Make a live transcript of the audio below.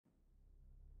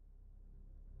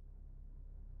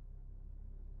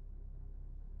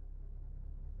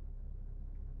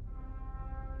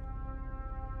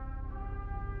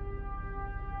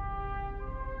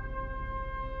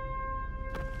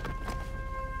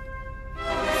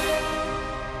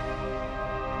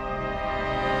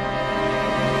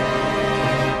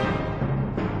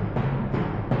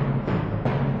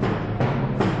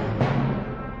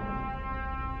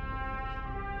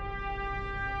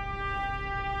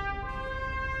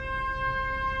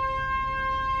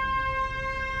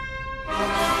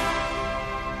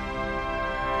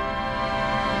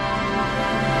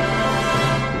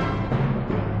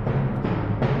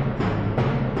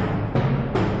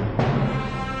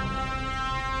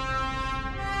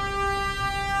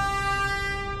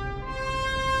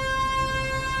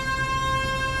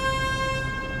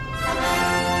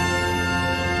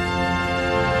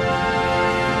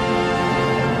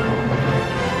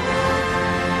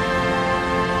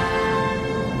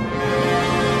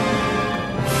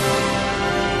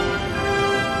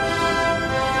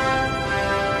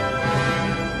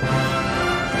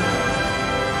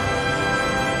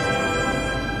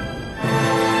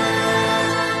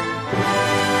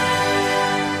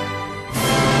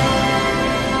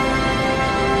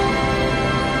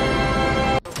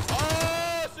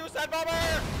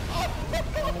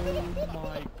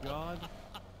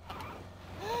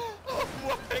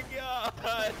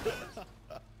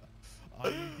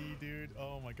IED, dude.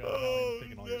 Oh my god. I'm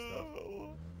taking all your stuff.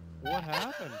 What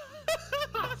happened?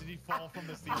 Did he fall from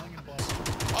the ceiling and blow?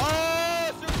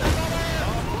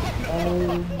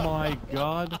 Oh my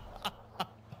god.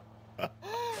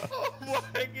 Oh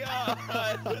my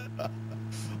god.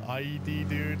 IED,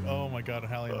 dude. Oh my god,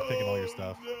 Hallie, I'm taking all your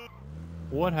stuff.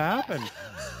 What happened?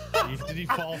 Did he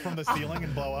fall from the ceiling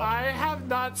and blow up? I have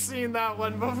not seen that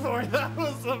one before. That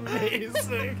was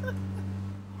amazing.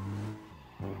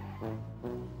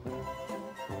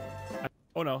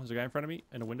 Oh no, there's a guy in front of me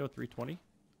in a window 320.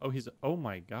 Oh, oh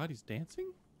my god, he's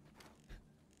dancing?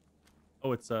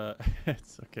 Oh, it's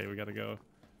it's okay, we gotta go.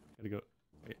 Wait,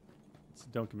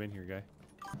 don't come in here, guy.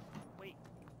 Wait,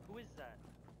 who is that?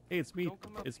 Hey, it's me. Don't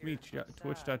come up It's here. me, I'm sad.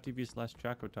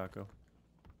 twitch.tv/ChacoTaco.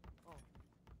 Oh.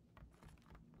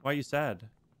 Why are you sad?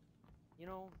 You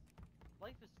know,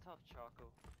 life is tough,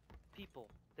 Choco. People,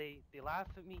 they laugh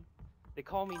at me. They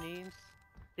call me names.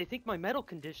 They think my medical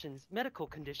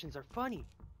conditions are funny.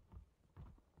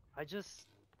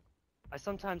 I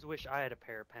sometimes wish I had a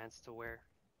pair of pants to wear.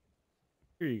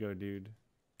 Here you go, dude.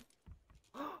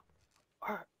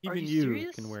 Are Even you you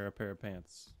serious? can wear a pair of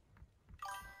pants.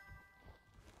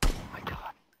 Oh my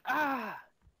god. Ah!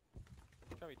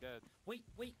 Probably dead. Wait,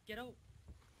 get out.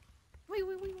 Wait.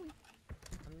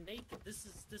 I'm naked. This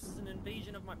is an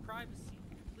invasion of my privacy.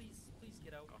 Please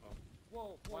get out.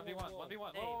 Whoa, 1v1, whoa.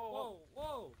 1v1. Hey,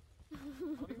 whoa.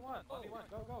 1v1,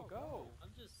 1v1, go.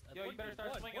 I'm just. Yo, you better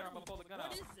start swinging or I'm gonna pull the gun out.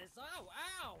 What is this?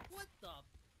 Ow! What the?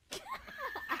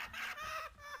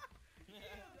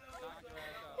 Knock your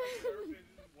ass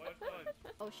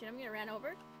out. Oh shit, I'm gonna run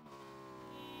over.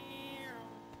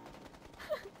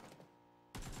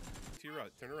 To your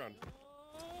right, turn around.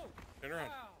 Turn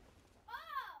around.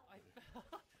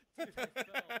 Dude, I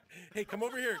fell. Hey, come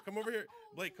over here.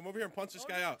 Blake, come over here and punch this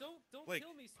guy out. Don't Blake,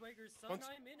 kill me, Swagger's son. punch-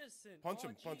 I'm innocent. punch Oh,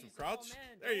 him. jeez. Crouch. Oh,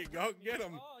 man, There you don't- go. Get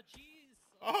him. Oh, jeez.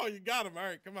 Oh, you got him. All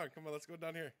right, come on. Let's go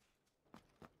down here.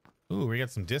 Ooh, we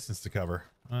got some distance to cover.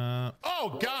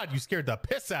 Oh god, you scared the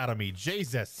piss out of me.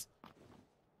 Jesus.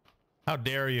 How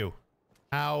dare you?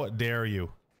 How dare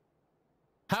you?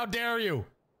 How dare you?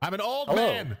 I'm an old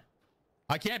man.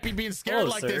 I can't be being scared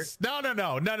like this. No.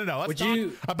 Let's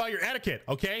talk about your etiquette,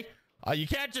 okay? You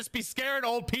can't just be scaring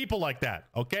old people like that,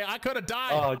 okay? I could have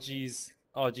died. Oh,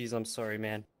 jeez. I'm sorry,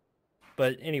 man.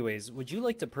 But anyways, would you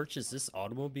like to purchase this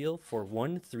automobile for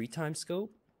 1 3-time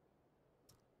scope?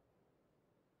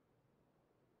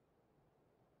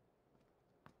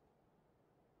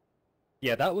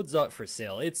 Yeah, that one's not for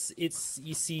sale. It's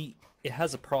you see, it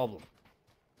has a problem.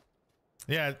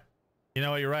 Yeah, you know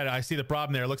what? You're right. I see the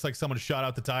problem there. It looks like someone shot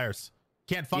out the tires.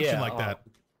 Can't function like that.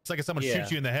 It's like if someone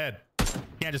shoots you in the head. You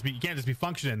can't just be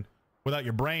functioning without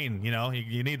your brain. You know,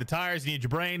 you need the tires. You need your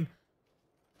brain.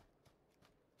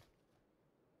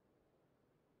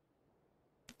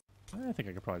 I think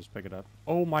I could probably just pick it up.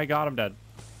 Oh my god, I'm dead.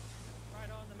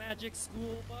 Right on the magic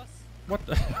school bus. What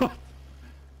the?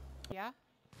 Yeah?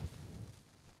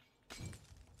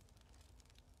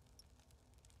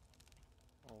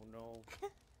 Oh no.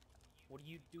 What are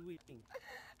you doing?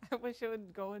 I wish it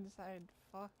would go inside.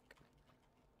 Fuck.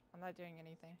 I'm not doing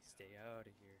anything. Stay out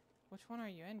of here. Which one are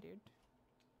you in, dude?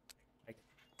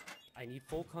 I need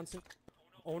full concent.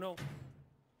 Oh no.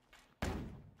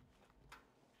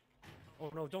 Oh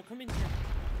no, don't come in here.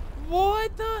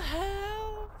 What the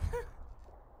hell?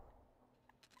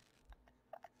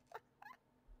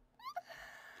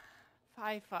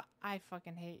 I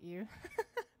fucking hate you.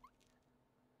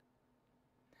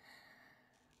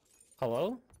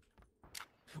 Hello?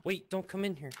 Wait, don't come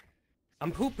in here.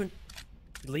 I'm pooping.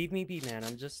 Leave me be, man.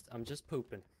 I'm just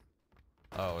pooping.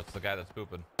 Oh, it's the guy that's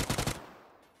pooping.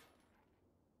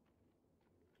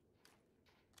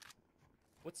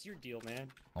 What's your deal,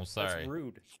 man? I'm sorry. That's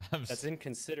rude. That's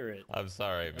inconsiderate. I'm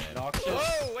sorry, man. Noxious.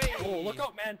 Whoa, wait. Oh, look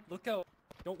out, man. Look out.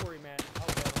 Don't worry, man. I'll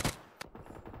get him.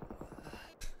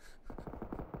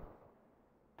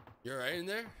 You're right in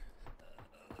there?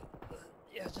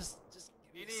 Yeah, just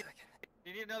give me a second.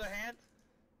 You need another hand?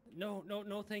 No,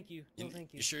 thank you. No,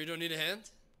 thank you. You sure you don't need a hand?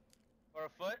 Or a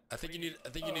foot? I think you need a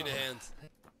hand.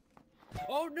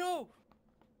 Oh no!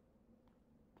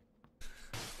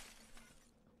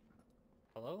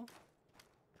 Hello?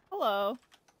 Hello.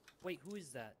 Wait, who is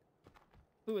that?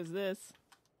 Who is this?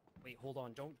 Wait, hold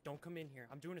on. Don't come in here.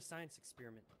 I'm doing a science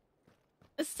experiment.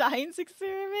 A science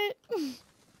experiment? Oh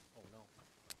no.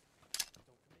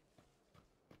 Don't come in.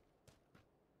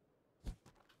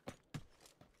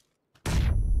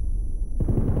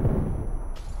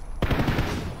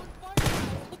 On fire!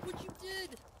 Look what you did!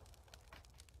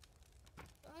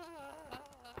 Ah.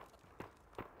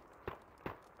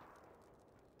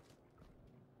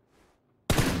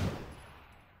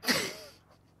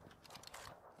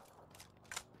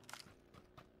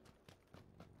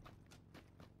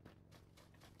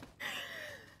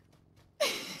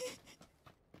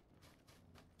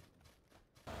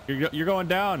 You're going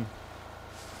down.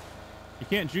 You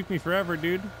can't juke me forever,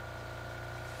 dude. But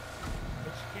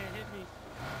you can't hit me.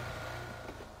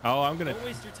 Oh, I'm gonna. Don't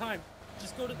waste your time.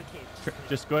 Just go to the cave.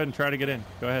 Just go ahead and try to get in.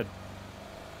 Go ahead.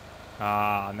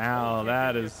 Ah, now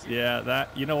that is, yeah, that,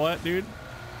 you know what, dude?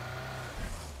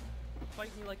 Fight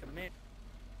me like a man.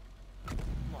 Come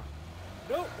on.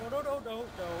 No, no, no, no, no,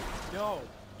 no, no.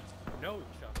 No,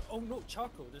 Choco. Oh no,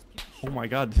 Choco, there's people Oh shooting. my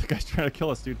god, this guy's trying to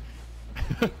kill us, dude.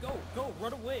 Hey, go,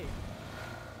 run away.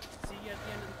 See you at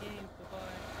the end of the game.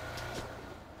 Bye-bye.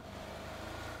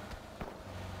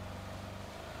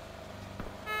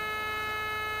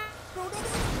 No,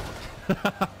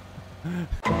 no,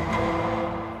 no.